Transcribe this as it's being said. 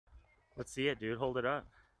Let's see it, dude. Hold it up.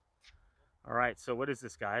 All right, so what is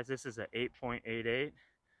this, guys? This is a 8.88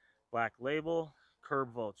 Black Label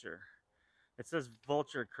Curb Vulture. It says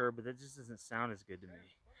Vulture Curb, but that just doesn't sound as good to me.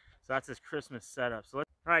 So that's his Christmas setup. So all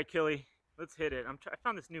right, Killy, let's hit it. I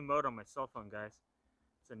found this new mode on my cell phone, guys.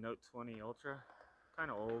 It's a Note 20 Ultra.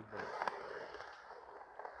 Kind of old, but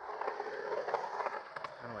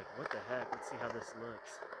kind of like, what the heck? Let's see how this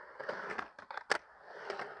looks.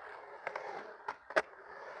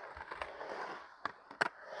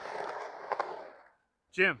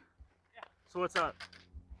 Jim. Yeah. So what's up?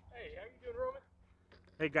 Hey, how you doing, Roman?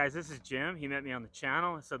 Hey guys, this is Jim. He met me on the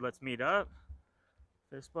channel. I said, let's meet up.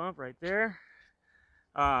 Fist bump right there.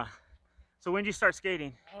 So when did you start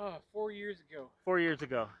skating? 4 years ago. 4 years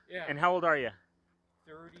ago. Yeah. And how old are you?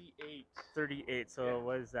 38. 38. So yeah.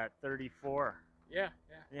 what is that? 34. Yeah.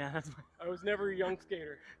 Yeah, that's I was never a young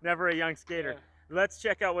skater. never a young skater. Yeah. Let's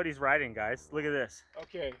check out what he's riding, guys. Look at this.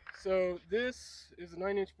 Okay, so this is a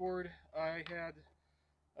 9-inch board. I had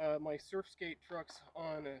my surf skate trucks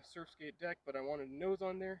on a surf skate deck, but I wanted a nose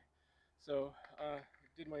on there. So I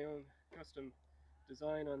did my own custom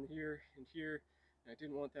design on here and here, and I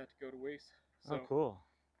didn't want that to go to waste. So, Oh, cool.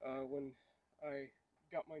 When I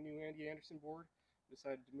got my new Andy Anderson board,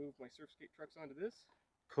 decided to move my surf skate trucks onto this.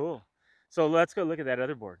 Cool. So let's go look at that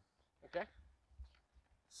other board. Okay.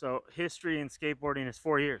 So history in skateboarding is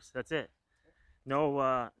 4 years. That's it.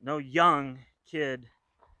 No young kid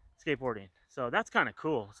skateboarding. So that's kind of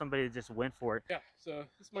cool. Somebody just went for it. Yeah. So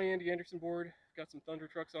this is my Andy Anderson board. Got some Thunder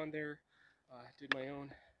trucks on there. Did my own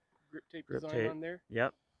grip tape design on there.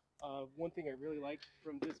 Yep. One thing I really like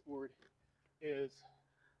from this board is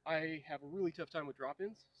I have a really tough time with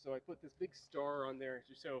drop-ins, so I put this big star on there.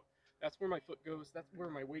 So that's where my foot goes. That's where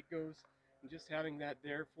my weight goes. And just having that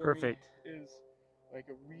there for me is like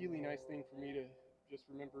a really nice thing for me to just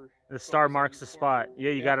remember. The star marks the spot.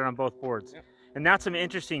 Yeah, you got it on both boards. Yep. And that's some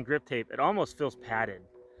interesting grip tape. It almost feels padded.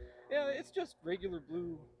 Yeah, it's just regular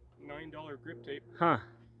blue $9 grip tape. Huh.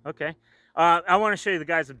 Okay. I want to show you the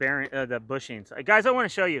guys the bushings. Guys, I want to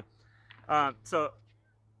show you. So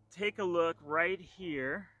take a look right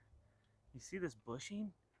here. You see this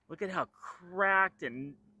bushing? Look at how cracked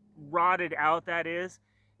and rotted out that is.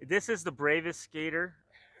 This is the bravest skater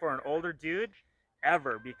for an older dude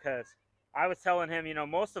ever, because I was telling him, you know,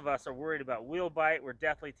 most of us are worried about wheel bite. We're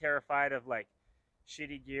deathly terrified of like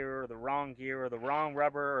shitty gear or the wrong gear or the wrong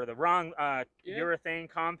rubber or the wrong urethane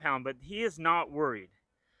compound, but he is not worried.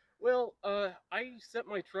 Well, I set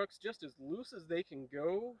my trucks just as loose as they can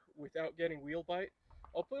go without getting wheel bite.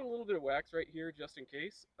 I'll put a little bit of wax right here just in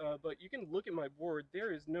case, but you can look at my board.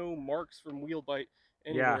 There is no marks from wheel bite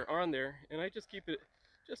anywhere on there, and I just keep it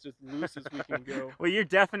just as loose as we can go. Well, you're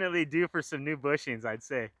definitely due for some new bushings, I'd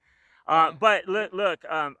say. But look,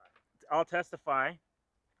 I'll testify.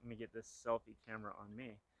 Let me get this selfie camera on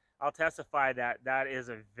me. I'll testify that that is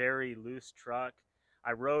a very loose truck.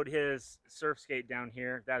 I rode his surf skate down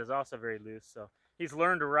here. That is also very loose. So he's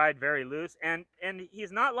learned to ride very loose. And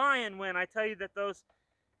he's not lying when I tell you that those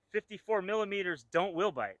 54 millimeters don't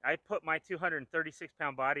wheel bite. I put my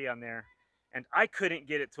 236-pound body on there, and I couldn't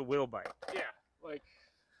get it to wheel bite. Yeah, like,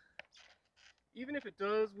 even if it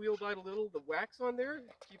does wheel bite a little, the wax on there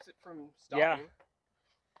keeps it from stopping. Yeah.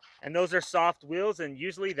 And those are soft wheels, and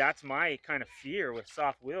usually that's my kind of fear with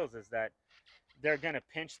soft wheels, is that they're going to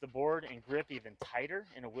pinch the board and grip even tighter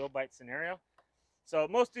in a wheel bite scenario. So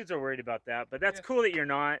most dudes are worried about that, but that's cool that you're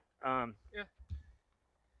not. Yeah.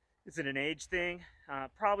 Is it an age thing?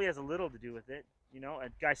 Probably has a little to do with it. You know, a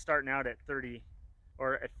guy starting out at 30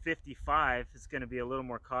 or at 55 is going to be a little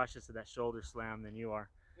more cautious of that shoulder slam than you are.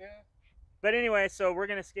 Yeah. But anyway, so we're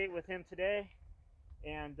going to skate with him today,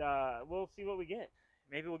 and we'll see what we get.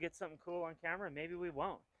 Maybe we'll get something cool on camera, maybe we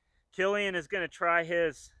won't. Killian is going to try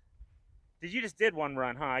his... You just did one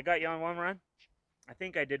run, huh? I got you on one run? I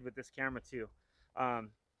think I did with this camera too.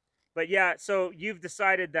 But yeah, so you've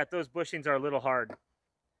decided that those bushings are a little hard. Yeah.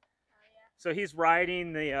 So he's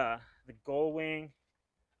riding the Gullwing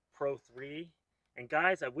Pro 3. And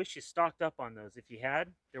guys, I wish you stocked up on those. If you had,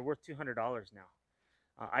 they're worth $200 now.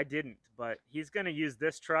 I didn't, but he's going to use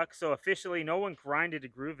this truck. So officially, no one grinded a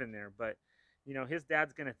groove in there, but you know, his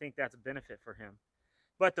dad's going to think that's a benefit for him.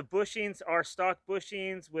 But the bushings are stock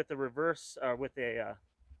bushings with a reverse, with a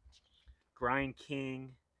Grind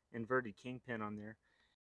King inverted kingpin on there.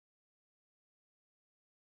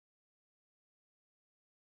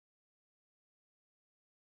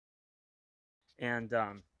 And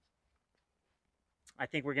I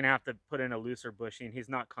think we're going to have to put in a looser bushing. He's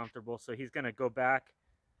not comfortable, so he's going to go back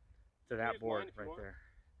to that board right there.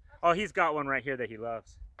 Oh, he's got one right here that he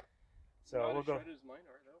loves. So we'll go. As mine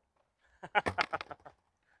are, though.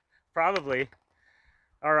 Probably.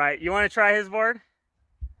 All right, you want to try his board?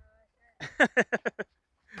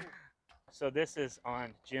 So this is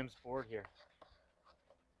on Jim's board here.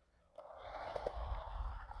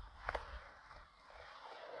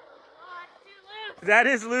 That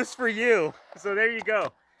is loose for you. So there you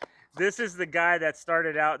go. This is the guy that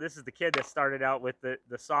started out, this is the kid that started out with the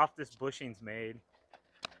softest bushings made.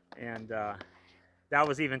 And that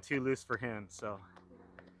was even too loose for him. So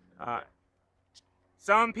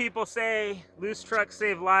some people say loose trucks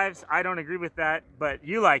save lives. I don't agree with that, but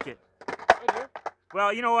you like it.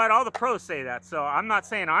 Well, you know what? All the pros say that, so I'm not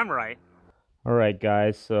saying I'm right. All right,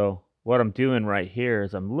 guys. So what I'm doing right here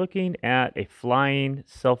is I'm looking at a flying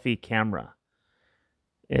selfie camera.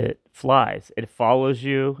 It flies. It follows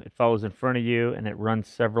you. It follows in front of you, and it runs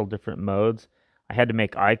several different modes. I had to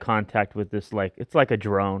make eye contact with this, it's like a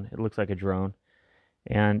drone. It looks like a drone.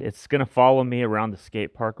 And it's going to follow me around the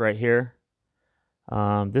skate park right here.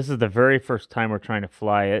 This is the very first time we're trying to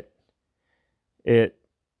fly it. It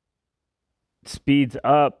speeds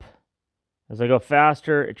up as I go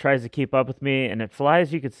faster. It tries to keep up with me, and it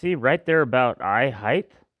flies, you can see, right there about eye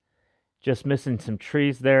height. Just missing some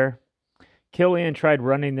trees there. Killian tried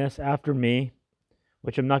running this after me,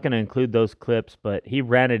 which I'm not going to include those clips, but he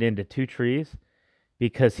ran it into 2 trees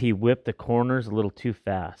because he whipped the corners a little too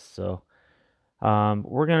fast. So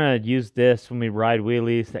we're going to use this when we ride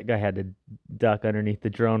wheelies. That guy had to duck underneath the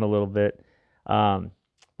drone a little bit.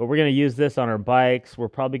 But we're going to use this on our bikes. We're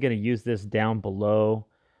probably going to use this down below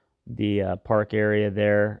the park area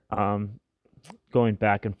there, going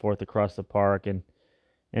back and forth across the park, and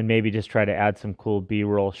maybe just try to add some cool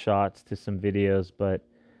B-roll shots to some videos. But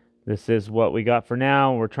this is what we got for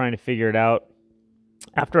now. We're trying to figure it out.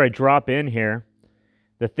 After I drop in here,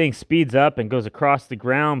 the thing speeds up and goes across the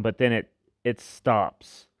ground, but then it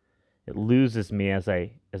stops. It loses me as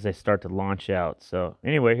I start to launch out. So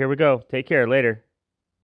anyway, here we go. Take care. Later.